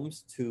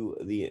Holmes to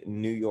the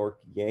New York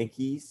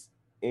Yankees,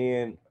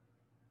 and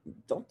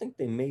don't think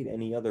they made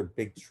any other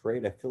big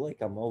trade. I feel like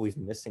I'm always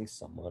missing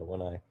someone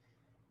when I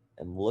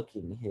am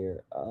looking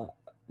here.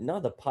 No,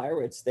 the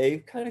Pirates,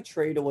 they've kind of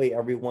traded away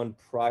everyone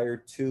prior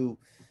to,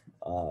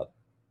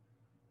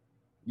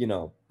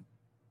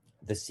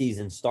 the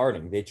season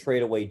starting. They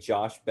trade away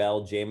Josh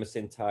Bell,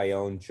 Jamison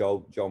Tyone,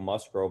 Joe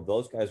Musgrove.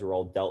 Those guys were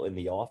all dealt in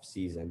the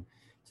offseason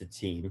to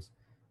teams.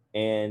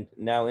 And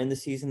now in the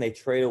season, they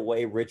trade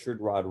away Richard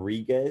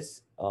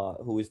Rodriguez,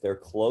 who is their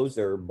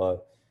closer.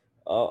 But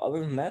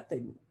other than that,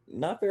 they're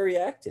not very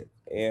active.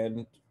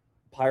 And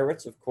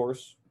Pirates, of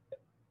course,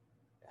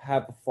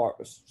 have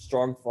a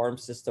strong farm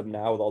system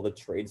now with all the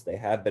trades they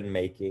have been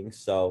making.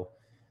 So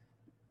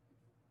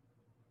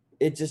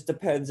it just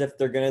depends if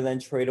they're going to then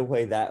trade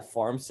away that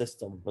farm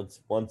system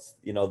once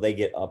they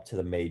get up to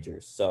the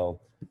majors.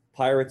 So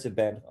Pirates have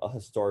been a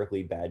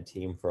historically bad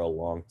team for a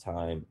long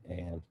time,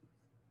 and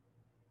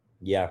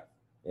yeah,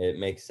 it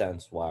makes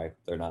sense why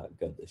they're not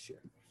good this year.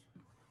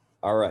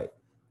 All right,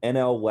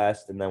 NL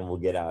West, and then we'll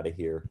get out of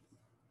here.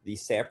 The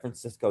San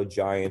Francisco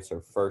Giants are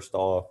first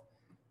off,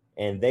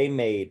 and they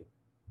made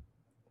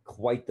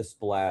quite the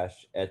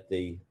splash at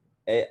the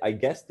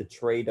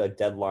trade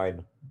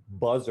deadline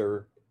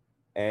buzzer,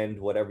 and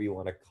whatever you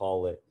want to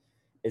call it,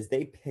 is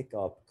they pick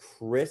up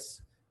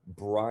Chris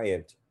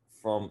Bryant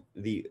from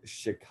the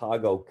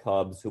Chicago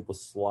Cubs, who will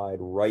slide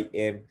right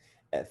in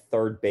at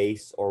third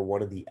base or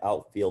one of the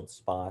outfield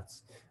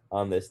spots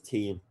on this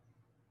team.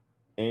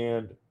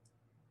 And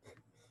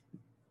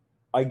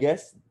I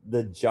guess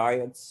the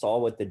Giants saw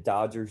what the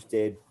Dodgers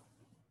did,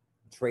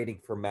 trading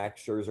for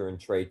Max Scherzer and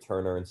Trey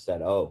Turner, and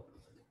said,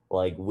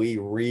 we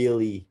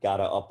really got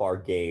to up our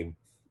game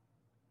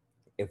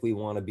if we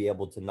want to be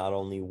able to not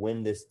only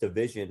win this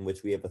division,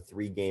 which we have a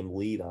 3-game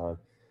lead on,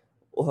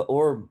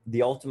 or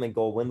the ultimate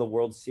goal, win the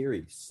World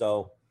Series.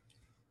 So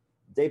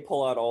they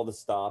pull out all the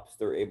stops.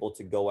 They're able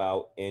to go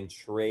out and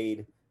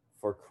trade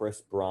for Chris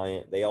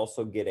Bryant. They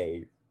also get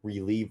a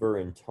reliever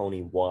in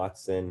Tony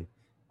Watson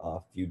a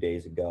few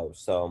days ago.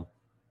 So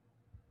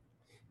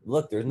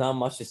look, there's not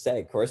much to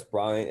say. Chris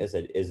Bryant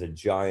is a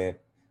Giant.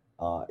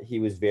 He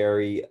was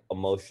very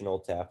emotional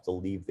to have to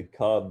leave the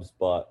Cubs,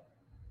 but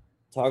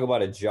talk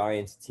about a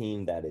Giants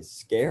team that is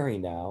scary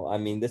now. I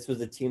mean, this was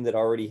a team that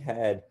already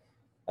had,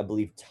 I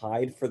believe,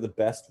 tied for the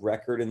best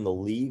record in the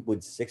league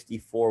with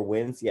 64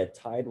 wins. Yet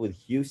tied with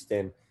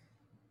Houston.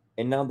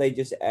 And now they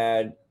just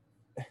add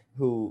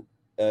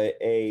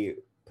a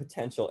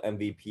potential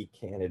MVP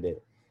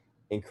candidate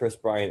in Chris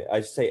Bryant.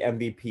 I should say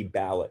MVP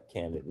ballot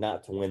candidate,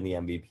 not to win the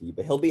MVP,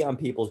 but he'll be on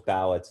people's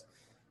ballots.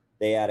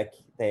 They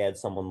add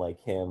someone like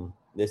him.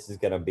 This is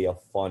going to be a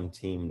fun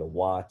team to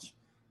watch.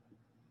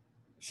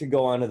 Should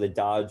go on to the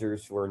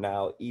Dodgers, who are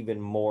now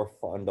even more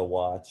fun to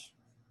watch.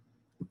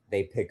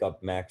 They pick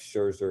up Max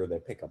Scherzer. They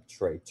pick up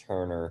Trey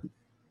Turner.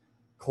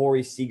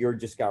 Corey Seager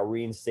just got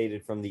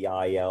reinstated from the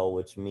IL,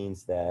 which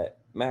means that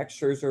Max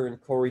Scherzer and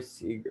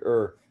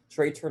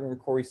Trey Turner and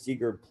Corey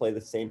Seager play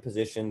the same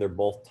position. They're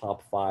both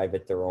top 5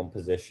 at their own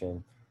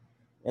position,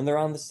 and they're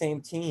on the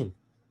same team.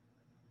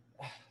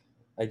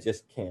 I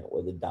just can't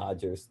with the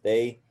Dodgers.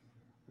 They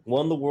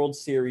won the World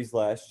Series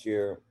last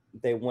year.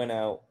 They went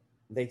out.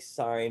 They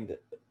signed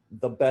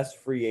the best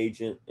free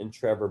agent in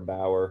Trevor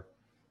Bauer.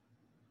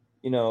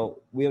 We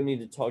don't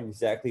need to talk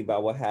exactly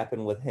about what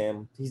happened with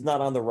him. He's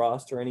not on the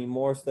roster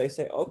anymore. So they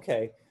say,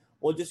 okay,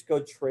 we'll just go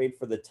trade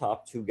for the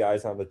top 2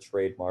 guys on the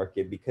trade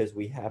market because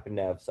we happen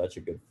to have such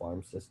a good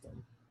farm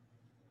system.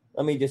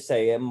 Let me just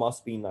say, it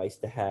must be nice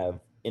to have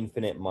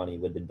infinite money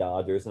with the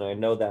Dodgers. And I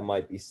know that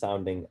might be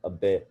sounding a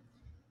bit,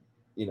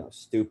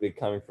 stupid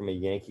coming from a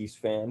Yankees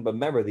fan. But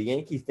remember, the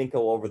Yankees didn't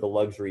go over the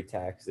luxury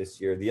tax this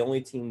year. The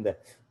only team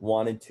that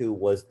wanted to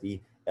was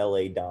the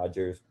LA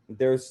Dodgers.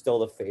 They're still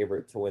the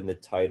favorite to win the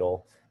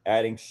title.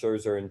 Adding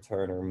Scherzer and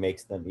Turner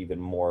makes them even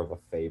more of a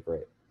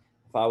favorite.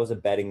 If I was a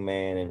betting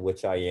man, in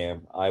which I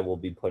am, I will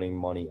be putting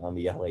money on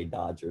the LA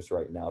Dodgers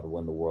right now to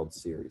win the World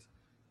Series.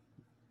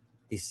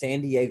 The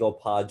San Diego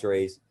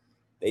Padres,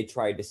 they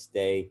tried to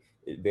stay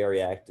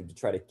very active to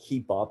try to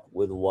keep up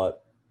with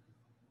what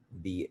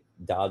the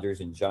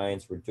Dodgers and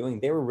Giants were doing.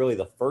 They were really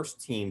the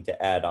first team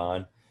to add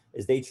on,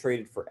 as they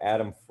traded for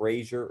Adam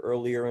Frazier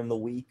earlier in the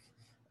week.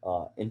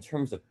 In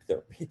terms of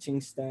their pitching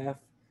staff,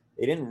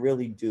 they didn't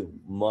really do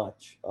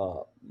much.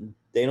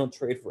 They don't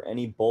trade for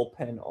any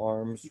bullpen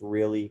arms,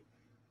 really.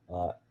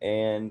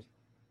 And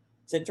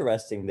it's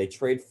interesting. They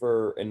trade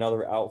for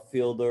another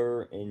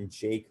outfielder in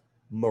Jake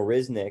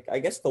Marisnick. I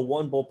guess the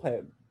one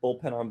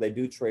bullpen arm they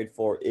do trade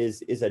for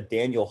is a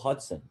Daniel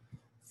Hudson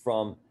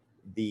from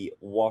the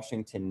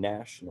Washington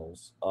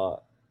Nationals.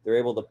 They're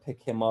able to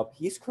pick him up.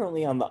 He's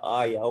currently on the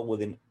IL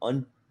with an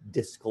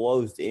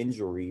undisclosed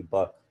injury,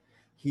 but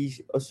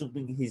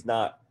assuming he's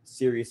not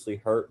seriously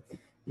hurt,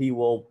 he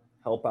will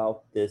help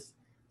out this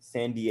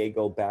San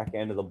Diego back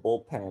end of the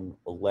bullpen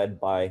led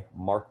by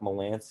Mark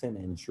Melancon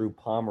and Drew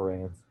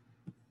Pomeranz.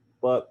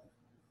 But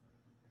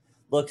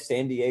look,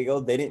 San Diego,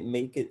 they didn't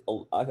make it.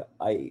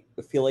 I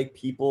feel like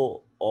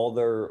all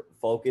their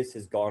focus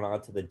has gone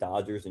on to the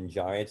Dodgers and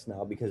Giants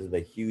now because of the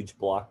huge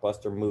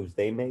blockbuster moves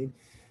they made.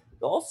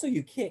 Also,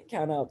 you can't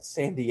count out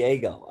San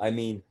Diego. I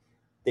mean,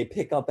 they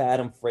pick up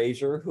Adam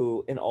Frazier,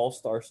 who an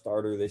all-star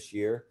starter this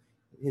year.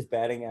 His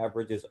batting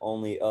average is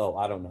only,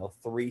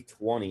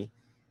 320.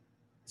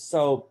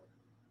 So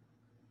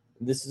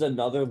this is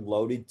another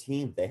loaded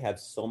team. They have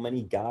so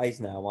many guys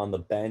now on the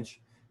bench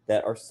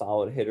that are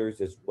solid hitters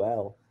as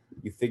well.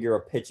 You figure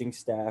a pitching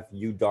staff,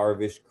 Yu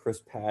Darvish, Chris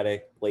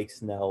Paddock, Blake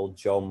Snell,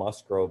 Joe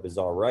Musgrove is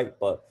all right,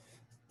 but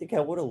I think I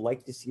would have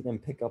liked to see them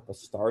pick up a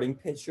starting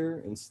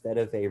pitcher instead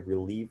of a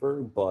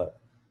reliever, but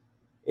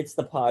it's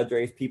the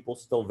Padres. People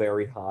still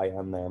very high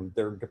on them.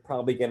 They're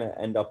probably going to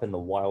end up in the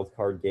wild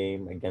card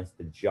game against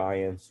the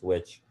Giants,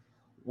 which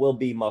will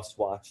be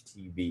must-watch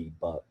TV.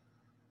 But,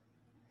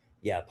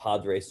 yeah,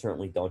 Padres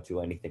certainly don't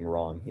do anything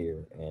wrong here,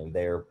 and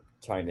they're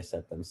trying to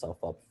set themselves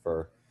up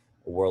for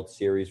a World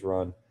Series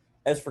run.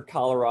 As for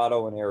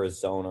Colorado and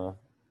Arizona,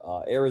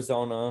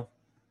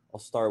 I'll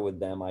start with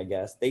them, I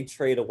guess. They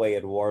trade away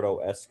Eduardo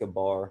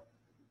Escobar.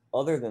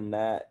 Other than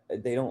that,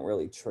 they don't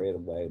really trade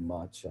away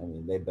much. I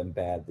mean, they've been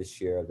bad this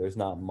year. There's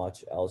not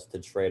much else to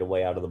trade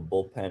away out of the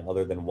bullpen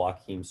other than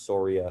Joaquin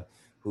Soria,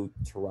 who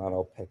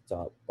Toronto picked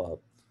up. But,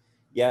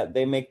 yeah,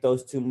 they make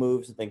those two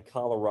moves. And then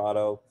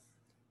Colorado,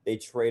 they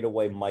trade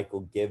away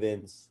Michael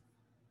Givens.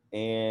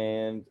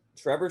 And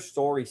Trevor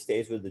Story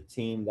stays with the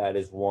team. That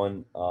is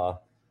one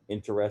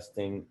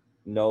interesting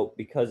note,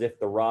 because if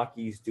the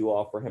Rockies do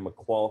offer him a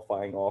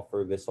qualifying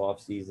offer this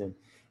offseason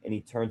and he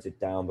turns it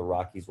down, the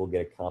Rockies will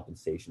get a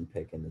compensation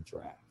pick in the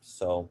draft.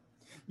 So,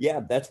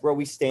 yeah, that's where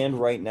we stand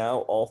right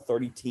now. All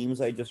 30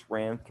 teams I just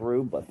ran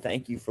through, but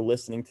thank you for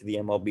listening to the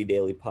MLB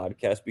Daily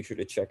Podcast. Be sure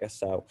to check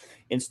us out,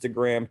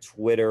 Instagram,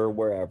 Twitter,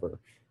 wherever,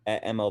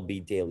 at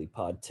MLB Daily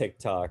Pod,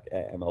 TikTok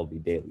at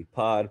MLB Daily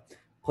Pod.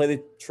 Play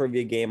the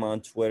trivia game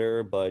on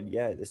Twitter, but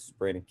yeah, this is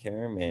Brandon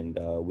Karam, and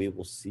we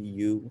will see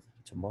you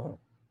tomorrow.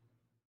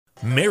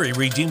 Mary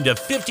redeemed a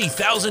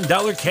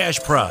 $50,000 cash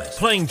prize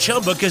playing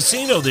Chumba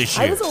Casino this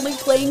year. I was only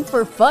playing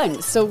for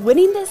fun, so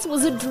winning this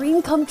was a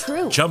dream come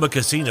true. Chumba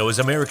Casino is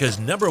America's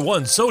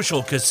 #1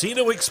 social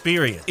casino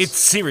experience. It's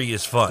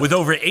serious fun. With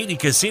over 80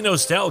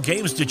 casino-style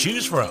games to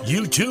choose from,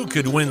 you too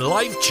could win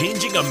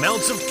life-changing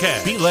amounts of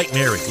cash. Be like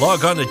Mary.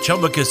 Log on to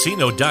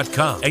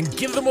ChumbaCasino.com and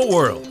give them a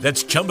whirl.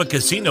 That's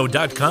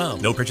ChumbaCasino.com.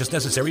 No purchase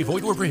necessary.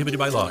 Void or prohibited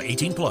by law.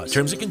 18+.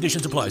 Terms and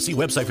conditions apply. See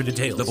website for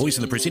details. The voice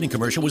in the preceding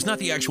commercial was not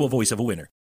the actual voice of a winner.